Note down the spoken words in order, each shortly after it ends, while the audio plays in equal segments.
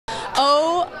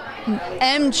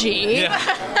OMG. Yeah.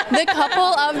 The couple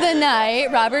of the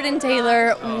night, Robert and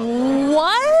Taylor.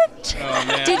 What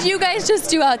did you guys just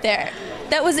do out there?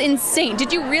 That was insane.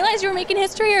 Did you realize you were making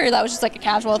history, or that was just like a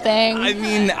casual thing? I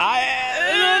mean,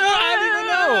 I don't even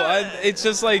know. It's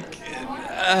just like,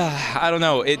 I don't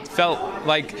know. It felt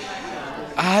like,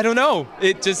 I don't know.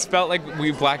 It just felt like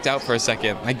we blacked out for a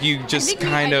second. Like you just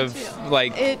kind of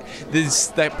like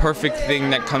that perfect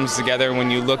thing that comes together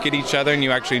when you look at each other and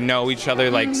you actually know each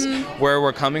other, like where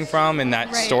we're coming from, and that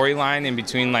storyline in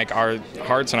between like our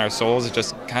hearts and our souls. It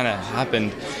just kind of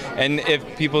happened. And if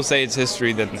people say it's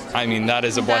history, then I mean that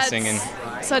is a blessing. And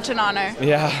such an honor.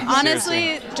 Yeah.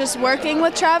 Honestly, just working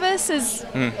with Travis is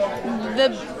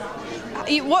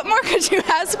what more could you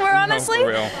ask for, honestly? No, for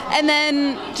real. And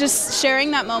then just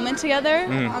sharing that moment together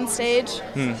on stage.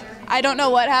 I don't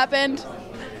know what happened,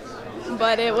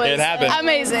 but it was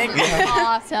amazing. Yeah.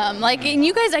 Awesome. Like, and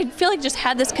you guys, I feel like just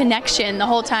had this connection the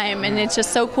whole time, and it's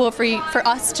just so cool for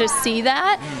us to see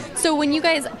that. So when you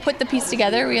guys put the piece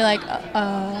together, were you like,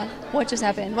 what just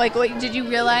happened? Like, what did you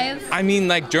realize? I mean,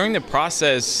 like during the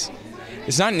process,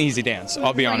 it's not an easy dance,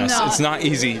 I'll be honest. It's not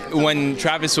easy. When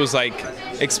Travis was like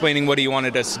explaining what he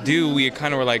wanted us to do, we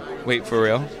kind of were like, wait, for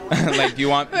real? Like, you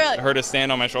want her to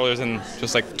stand on my shoulders and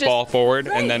just fall forward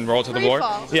and then roll to the floor?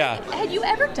 Yeah. Had you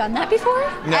ever done that before?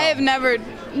 No. I have never,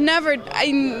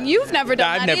 you've never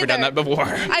done that I've never done that before.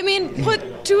 I mean,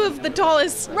 put two of the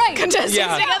tallest contestants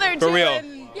together for real.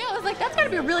 Yeah, I was like, that's got to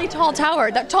be a really tall tower,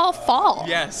 that tall fall.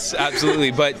 Yes, absolutely.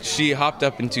 But she hopped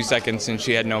up in 2 seconds and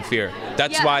she had no fear.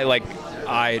 That's why, like,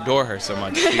 I adore her so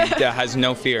much. She has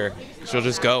no fear. She'll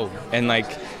just go. And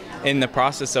like in the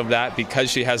process of that, because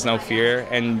she has no fear,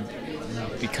 and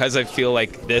because I feel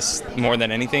like this more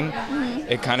than anything,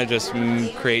 it kind of just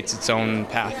creates its own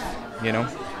path, you know?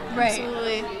 Right.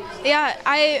 Absolutely. Yeah,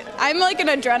 I'm like an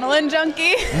adrenaline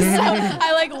junkie, so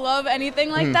I like love anything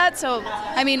like that. So,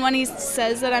 I mean, when he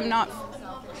says that I'm not,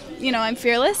 I'm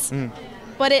fearless,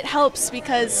 but it helps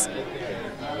because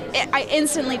I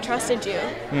instantly trusted you.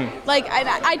 Like,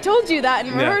 I told you that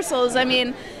in rehearsals. I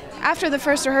mean, after the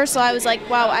first rehearsal, I was like,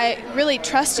 wow, I really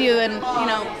trust you. And,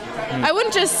 I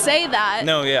wouldn't just say that.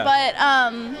 No, yeah.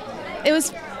 But it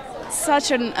was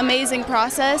such an amazing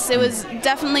process. It was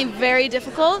definitely very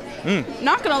difficult.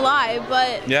 Not going to lie,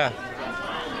 but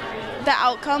the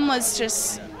outcome was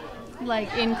just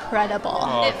like incredible.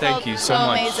 Oh, thank you so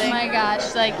much. Amazing. Oh my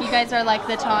gosh, like you guys are like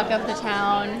the talk of the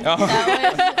town. Oh.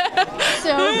 That was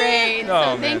so great.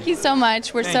 So thank you so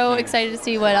much. We're so excited to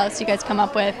see what else you guys come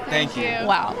up with. Thank you.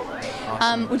 Wow.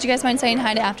 Awesome. Would you guys mind saying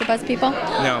hi to AfterBuzz people?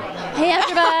 No. Hey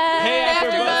AfterBuzz. Hey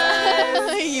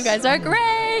AfterBuzz. You guys are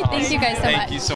great. Awesome. Thank you guys so much. Thank you so